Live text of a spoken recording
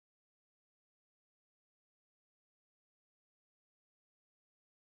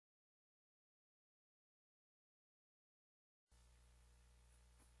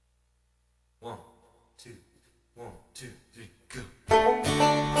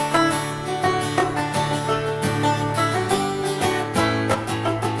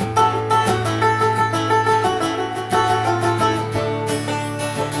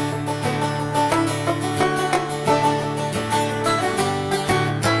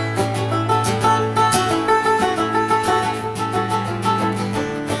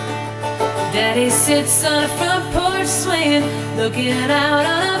Daddy sits on a front porch swinging, looking out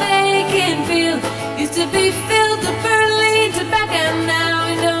on a vacant field. Used to be filled with burly tobacco, now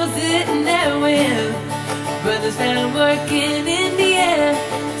he knows it never will. Brothers found work in Indiana,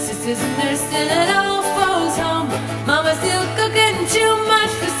 sisters nursing at old folks' home. Mama still cooking too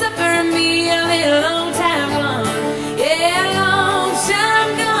much for supper, and me, I'm in a long time gone. Yeah, a long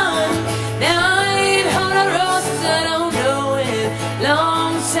time gone. Now I ain't on the road since I don't know when.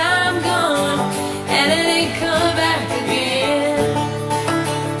 Long time gone, and it ain't coming back again.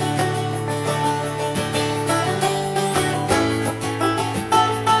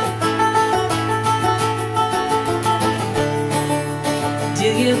 Do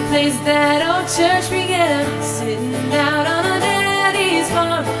you place that old church regatta sitting out on a daddy's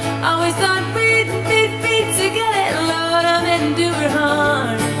farm? Always thought we'd be together, Lord, I meant to do her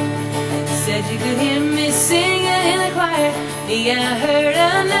harm. Said you could hear me singing in the choir, me I heard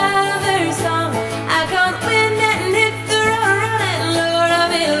another song. I caught wind and hit the road running, Lord, I've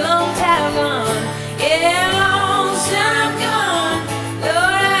been a long time gone. Yeah, a long time gone.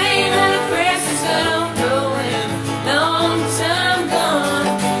 Lord, I ain't had a prayer since I don't know when. Long time gone,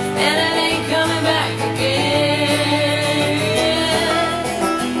 and it ain't coming back again.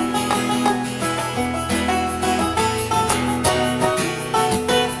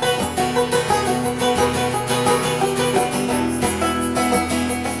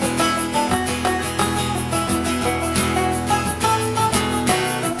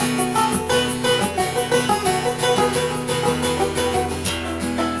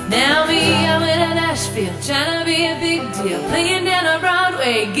 Now me, I'm in Nashville, trying to be a big deal, playing down on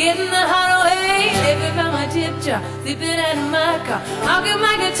Broadway, getting the hot away, living by my tip jar, sleeping out in my car, honking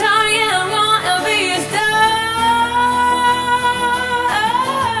my guitar, yeah, I'm gonna be a star.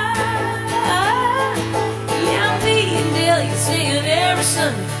 Yeah, I'm beating Dilly, singing every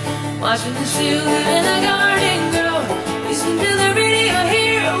Sunday, watching the children in the garden grow, listen to the radio,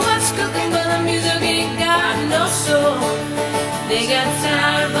 hear what's cooking, but the music ain't got no soul. They got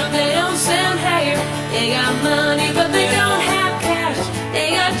tired, but they don't sound haggard. They got money, but they don't have cash.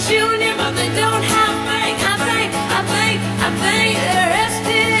 They got junior, but they don't have bank. I think the rest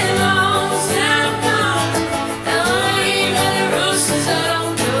is long time gone. Now I ain't had a roof since I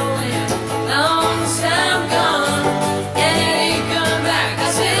don't know when. Long time gone, and it ain't coming back.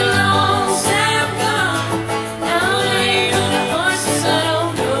 I said long time gone. Now I ain't on a horse since I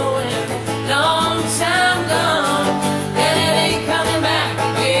don't know when. Long time gone, and it ain't coming back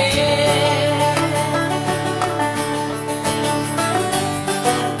again.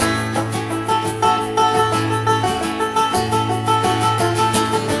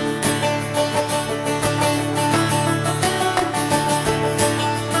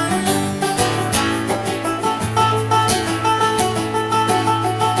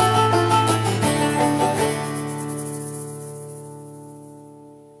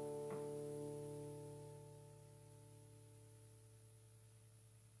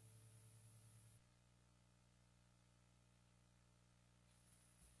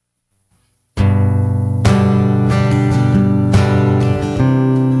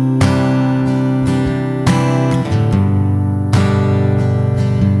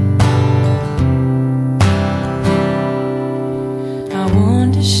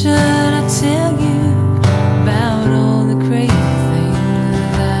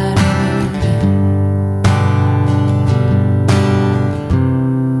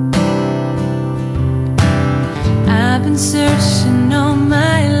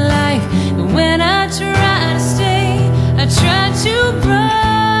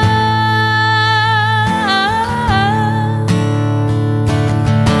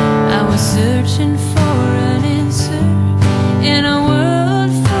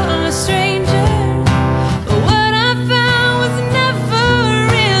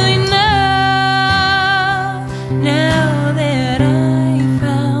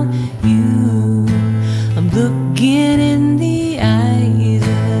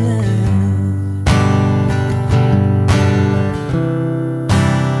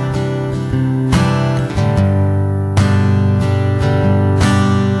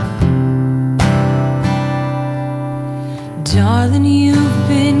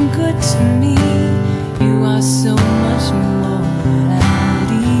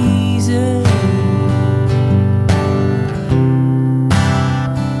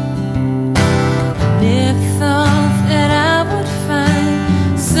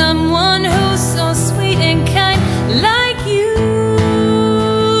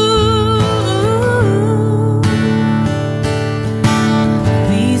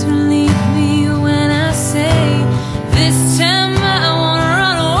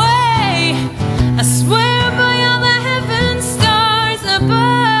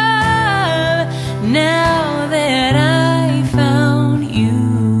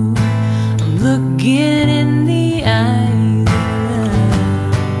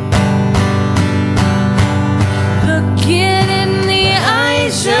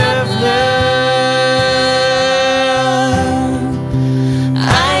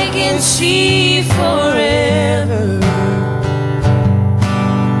 see forever.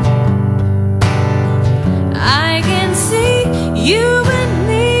 I can see you and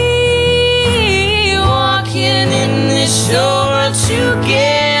me walking in this shore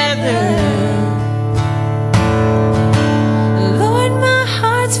together. Lord, my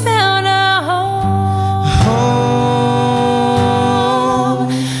heart's found a home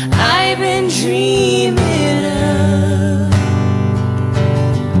I've been dreaming of.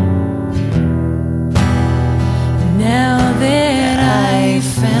 Now that I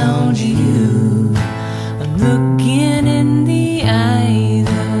found you, I'm looking in the eyes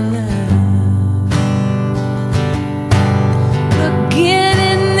of love. Looking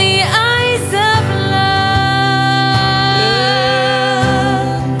in the eyes of love.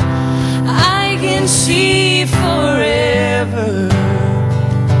 I can see forever.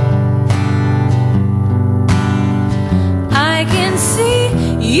 I can see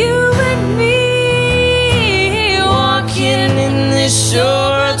you and me walking in this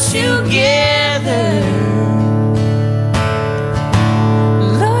shore together.